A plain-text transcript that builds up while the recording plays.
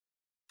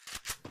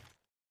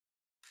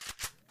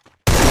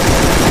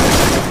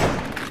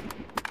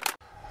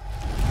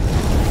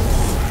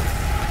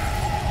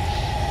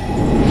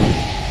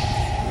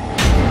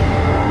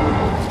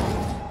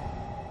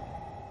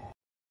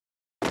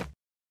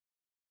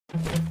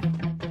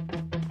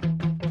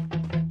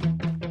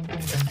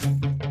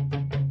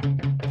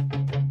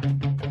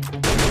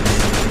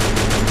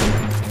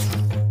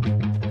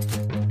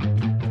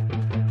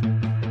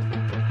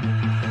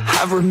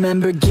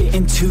remember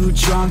getting too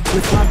drunk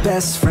with my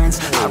best friends.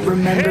 I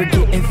remember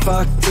getting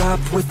fucked up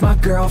with my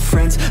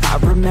girlfriends. I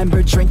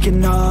remember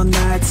drinking all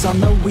nights on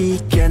the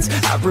weekends.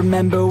 I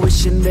remember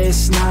wishing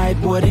this night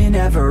wouldn't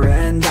ever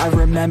end. I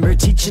remember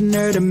teaching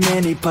her to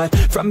mini putt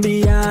from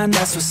beyond,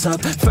 that's what's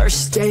up.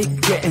 First date,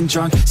 getting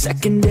drunk.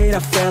 Second date, I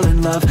fell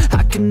in love.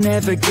 I can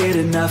never get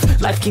enough.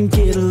 Life can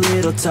get a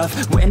little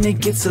tough when it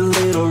gets a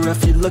little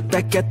rough. You look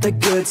back at the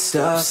good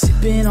stuff.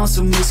 Sipping on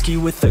some whiskey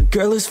with a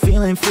girl who's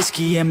feeling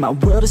frisky, and my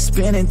world is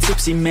spinning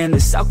tipsy. Man,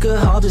 this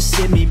alcohol just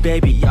hit me,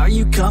 baby. Are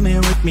you coming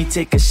with me?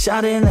 Take a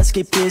shot and let's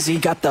get busy.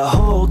 Got the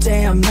whole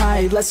damn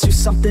night, let's do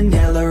something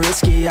hella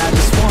risky. I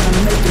just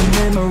wanna make a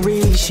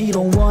memory. She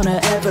don't wanna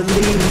ever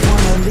leave.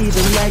 Wanna leave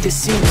a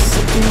legacy.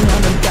 Sipping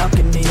on the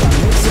balcony,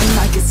 I'm mixing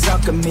like it's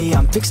alchemy.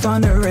 I'm fixed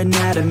on her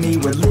anatomy.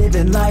 We're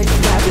living life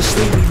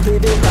lavishly. We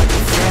live it like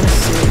a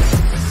fantasy.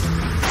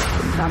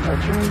 Sometimes I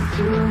drink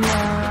too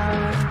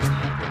much.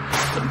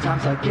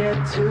 Sometimes I get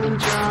too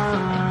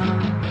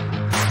drunk.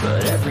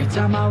 But every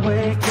time I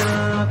wake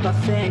up, I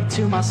think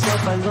to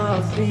myself, I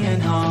love being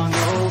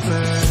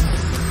hungover.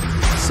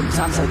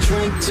 Sometimes I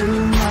drink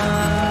too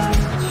much.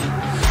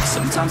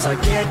 Sometimes I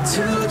get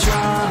too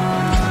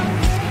drunk.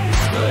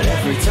 But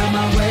every time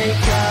I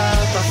wake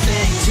up, I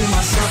think to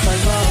myself, I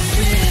love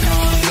being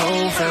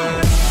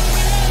hungover.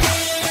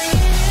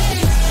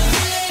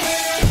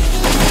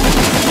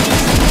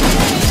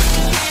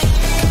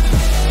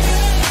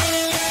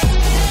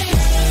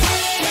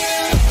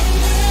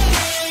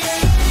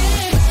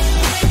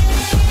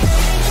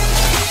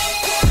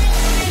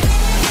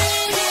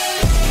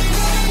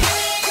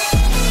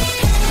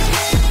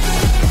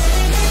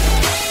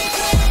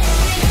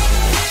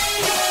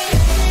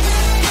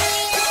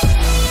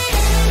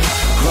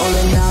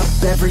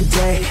 Every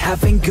day,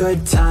 having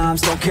good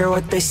times. Don't care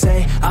what they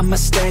say, I'ma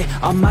stay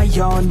on my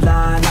own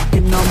line. I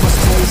can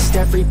almost taste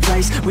every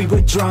place we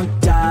were drunk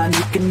dine.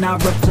 You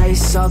cannot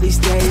replace all these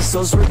days,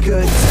 those were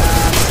good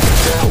times.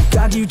 Oh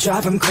God, you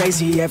drive them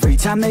crazy every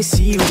time they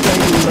see you, baby.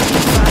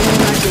 Looking fine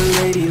like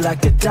a lady,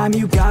 like the dime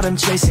you got them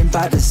chasing.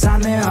 By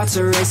design, their hearts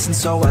are racing,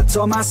 so I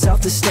told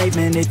myself the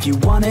statement: if you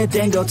want it,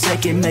 then go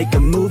take it. Make a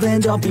move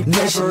and don't be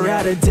patient. Never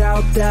had a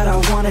doubt that I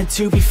wanted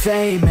to be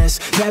famous.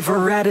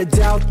 Never had a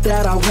doubt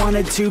that I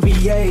wanted to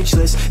be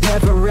ageless.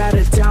 Never had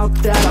a doubt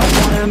that I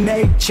wanna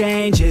make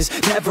changes.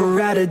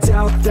 Never had a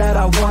doubt that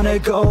I wanna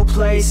go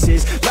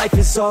places. Life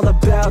is all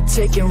about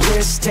taking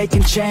risks,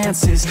 taking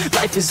chances.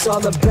 Life is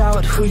all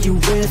about who you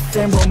with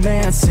and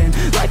romancing.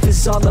 Life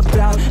is all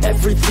about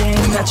everything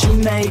that you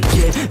make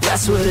it.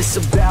 That's what it's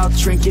about.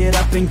 Drink it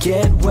up and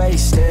get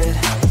wasted.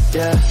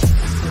 Yeah.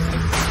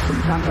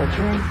 Sometimes I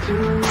drink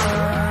too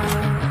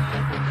much.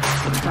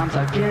 Sometimes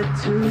I get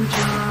too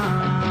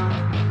drunk.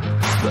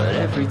 But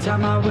every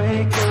time I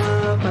wake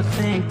up, I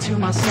think to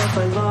myself,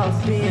 I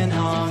love being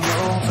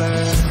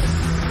hungover.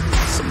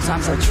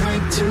 Sometimes I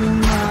drink too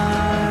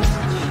much.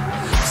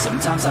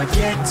 Sometimes I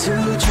get too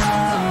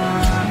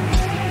drunk.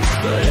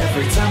 But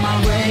every time I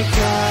wake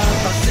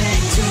up, I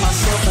think to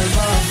myself, I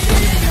love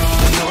being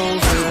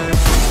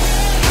hungover.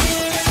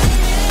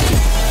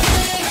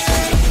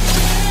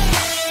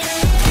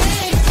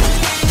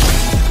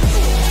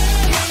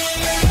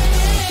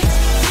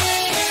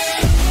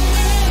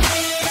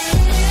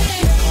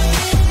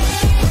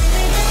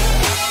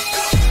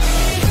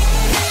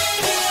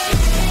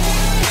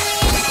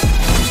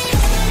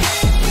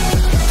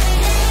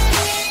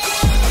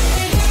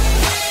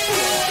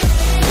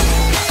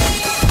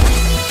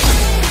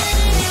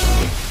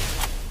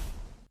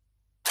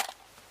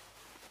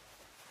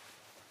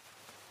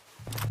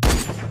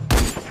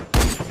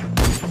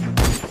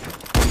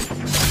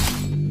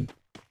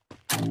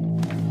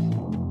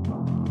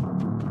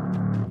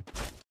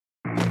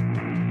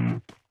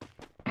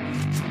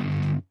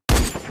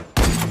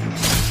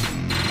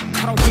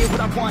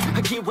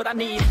 I get what I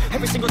need.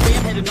 Every single day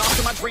I'm heading off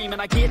to my dream,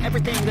 and I get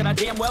everything that I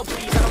damn well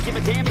please. I don't give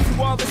a damn if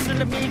you all listening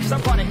to me, cause I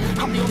run it.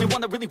 I'm the only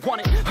one that really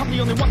want it. I'm the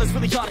only one that's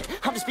really on it.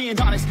 I'm just being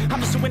honest. I'm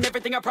just doing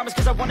everything I promise,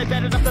 cause I want it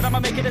bad enough that I'ma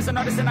make it as an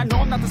artist. And I know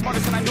I'm not the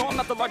smartest, and I know I'm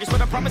not the largest,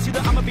 but I promise you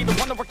that I'ma be the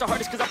one that worked the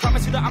hardest. Cause I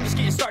promise you that I'm just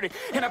getting started,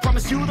 and I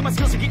promise you that my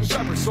skills are getting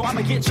sharper. So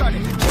I'ma get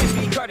charted, can't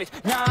be guarded.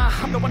 Nah,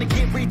 I'm the one to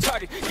get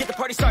retarded. Get the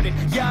party started,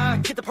 yeah,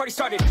 get the party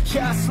started.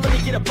 Yeah, so let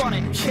me get up on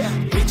it, yeah.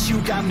 Bitch, you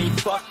got me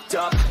fucked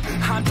up.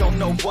 I don't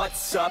know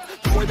what's up.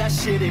 Pour that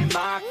shit in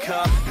my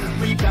cup.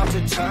 We bout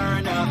to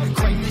turn up.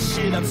 Crank this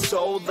shit up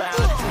so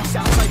loud.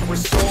 Sounds like we're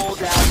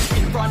sold out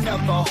in front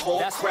of a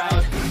whole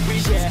crowd. We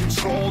lose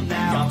control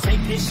now. Don't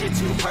take this shit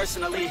too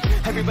personally.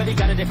 Everybody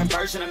got a different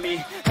version of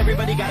me.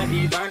 Everybody gotta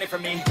be learning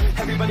from me.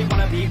 Everybody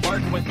wanna be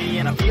working with me.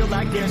 And I feel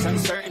like there's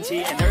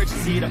uncertainty and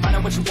urgency to find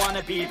out what you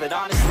wanna be. But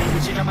honestly, we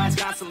change our minds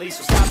constantly.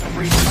 So stop and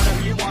breathe.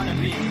 Whatever you wanna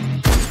be.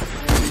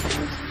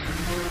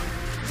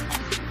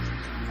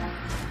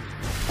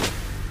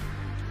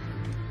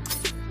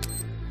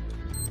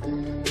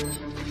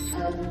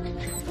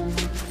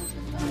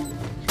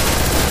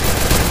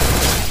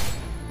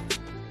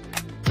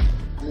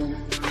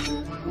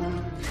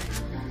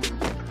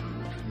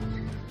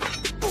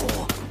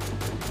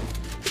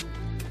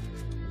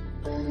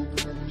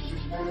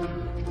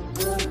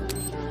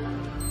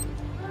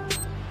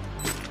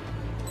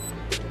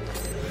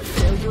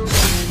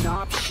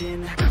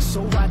 option,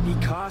 so I'd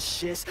be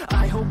cautious.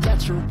 I hope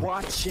that you're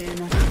watching.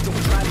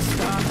 Don't try to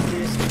stop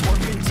this,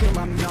 work until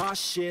I'm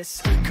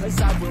nauseous.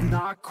 Cause I will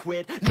not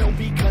quit, no,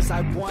 because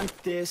I want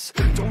this.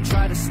 Don't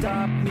try to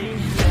stop me,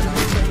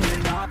 never ain't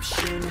an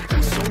option,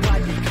 so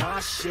I'd be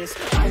cautious.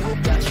 I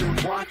hope that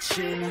you're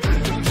watching.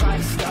 Don't try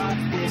to stop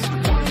this,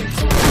 work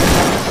until I'm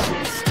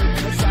nauseous.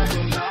 Cause I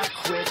will not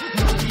quit,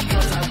 no,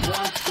 because I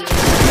want this.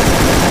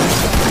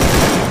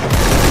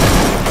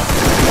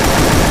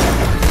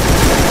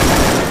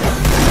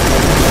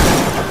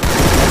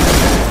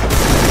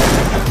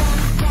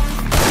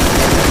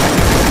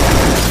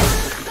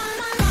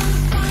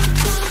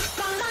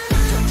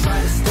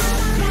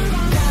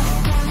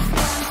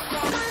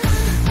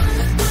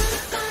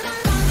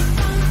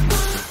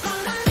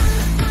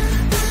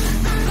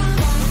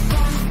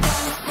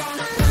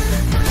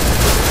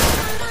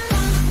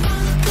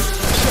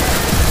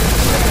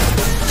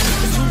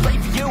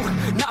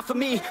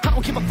 I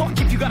don't give a fuck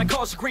if you got a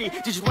college degree.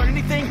 Did you learn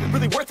anything?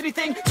 Really worth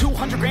anything?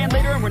 200 grand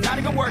later and we're not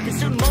even working.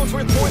 Student loans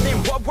worth more than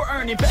what we're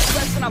earning. Best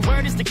lesson I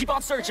learned is to keep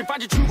on searching.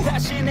 Find your true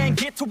passion and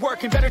get to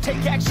work. And better take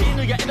action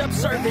or you end up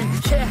serving.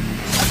 Yeah,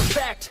 that's a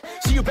fact.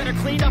 So you better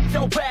clean up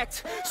your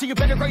act. So you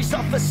better raise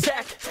up a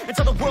sack and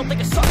tell the world they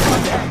can suck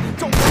on that.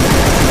 Don't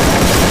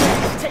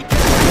take it.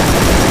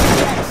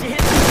 You hit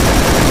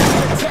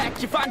the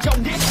attack. You find your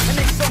niche and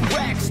make some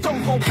racks.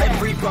 Don't hold back.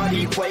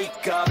 Everybody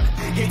wake up.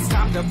 It's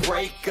time to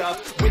break up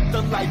with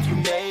the life you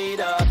made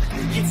up.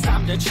 It's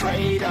time to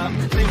trade up,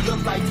 live the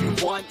life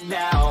you want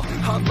now,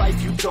 a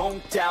life you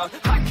don't doubt.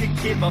 I could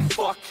give a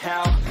fuck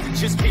how,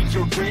 just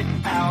figure it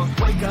out.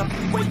 Wake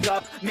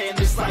up, man,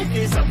 this life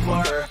is a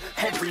blur.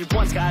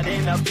 Everyone's got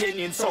an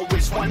opinion, so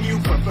which one you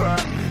prefer?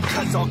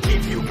 Cause I'll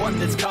give you one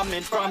that's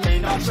coming from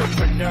an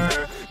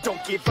entrepreneur.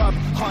 Don't give up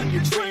on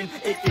your dream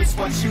if it's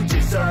what you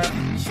deserve.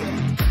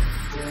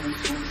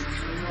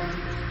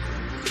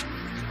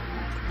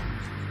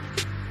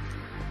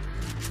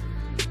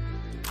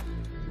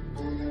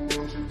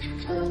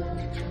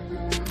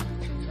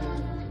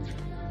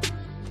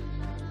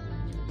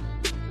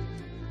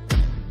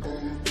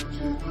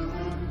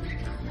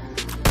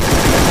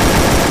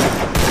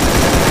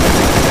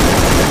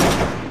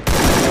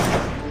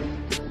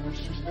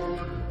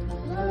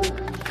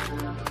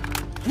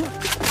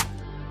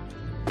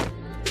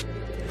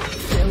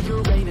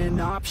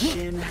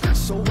 Option,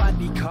 so I'd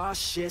be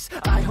cautious.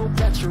 I hope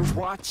that you're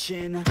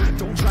watching.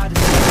 Don't try to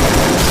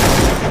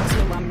stop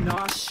until I'm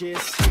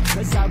nauseous.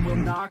 Cause I will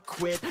not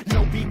quit,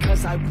 no,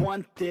 because I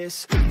want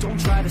this. Don't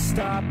try to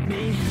stop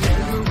me,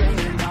 never ain't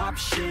an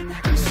option,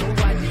 so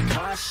I'd be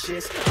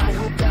cautious. I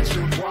hope that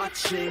you're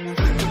watching.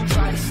 Don't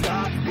try to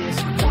stop this,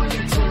 work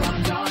until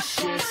I'm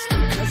nauseous.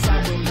 Cause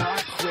I will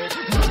not quit,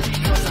 no,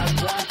 because I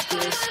want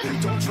this.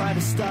 Don't try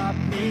to stop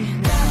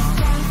me.